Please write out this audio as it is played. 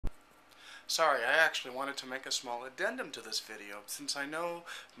Sorry, I actually wanted to make a small addendum to this video, since I know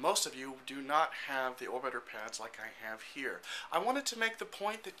most of you do not have the orbiter pads like I have here. I wanted to make the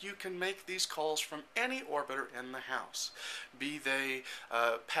point that you can make these calls from any orbiter in the house. Be they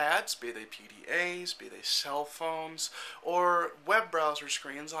pads, be they PDAs, be they cell phones, or web browser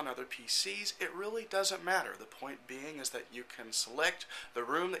screens on other PCs, it really doesn't matter. The point being is that you can select the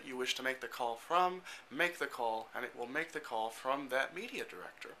room that you wish to make the call from, make the call, and it will make the call from that media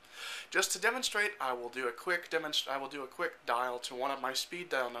director. Just to demonstrate, I will do a quick dial to one of my speed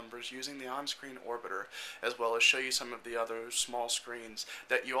dial numbers using the on-screen orbiter, as well as show you some of the other small screens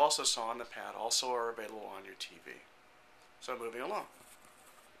that you also saw on the pad, also are available on your TV. So moving along.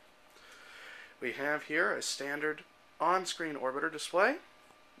 We have here a standard on-screen orbiter display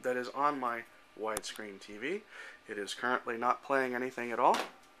that is on my widescreen TV. It is currently not playing anything at all.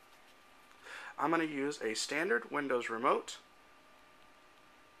 I'm going to use a standard Windows remote.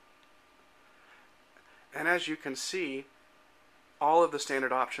 And as you can see, all of the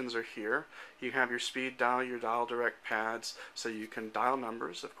standard options are here. You have your speed dial, your dial direct pads, so you can dial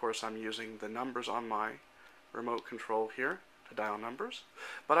numbers. Of course, I'm using the numbers on my remote control here to dial numbers.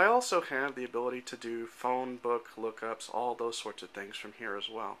 But I also have the ability to do phone book lookups, all those sorts of things from here as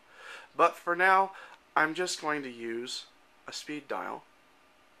well. But for now, I'm just going to use a speed dial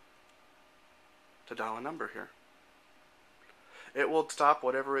to dial a number here. It will stop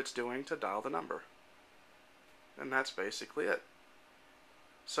whatever it's doing to dial the number. And that's basically it.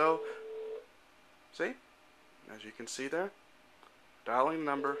 So, see? As you can see there, dialing the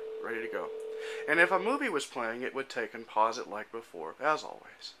number, ready to go. And if a movie was playing, it would take and pause it like before, as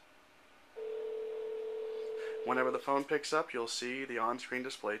always. Whenever the phone picks up, you'll see the on-screen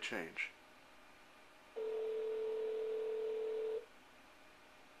display change.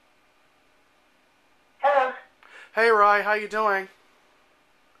 Hello. Hey, Rye, how you doing?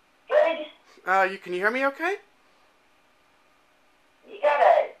 Good. Can you hear me okay? You got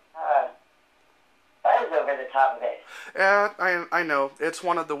a buzz over the top of it. Yeah, I know. It's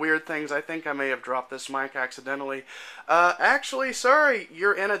one of the weird things. I think I may have dropped this mic accidentally. Actually, sorry,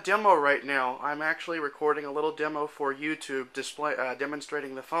 you're in a demo right now. I'm actually recording a little demo for YouTube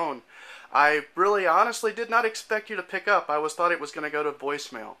demonstrating the phone. I really honestly did not expect you to pick up. I thought it was going to go to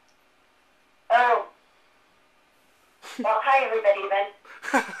voicemail. Oh. Well, hi everybody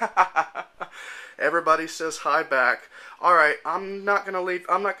then. Everybody says hi back. All right, I'm not gonna leave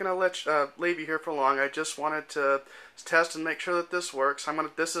you here for long. I just wanted to test and make sure that this works.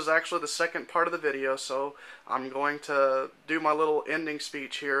 This is actually the second part of the video, so I'm going to do my little ending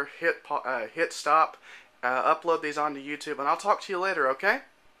speech here. Hit stop, upload these onto YouTube, and I'll talk to you later. Okay?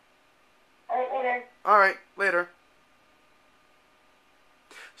 All right, later. All right, later.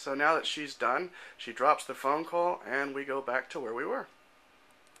 So now that she's done, she drops the phone call, and we go back to where we were.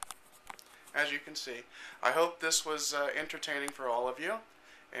 As you can see, I hope this was entertaining for all of you,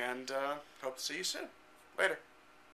 and hope to see you soon. Later.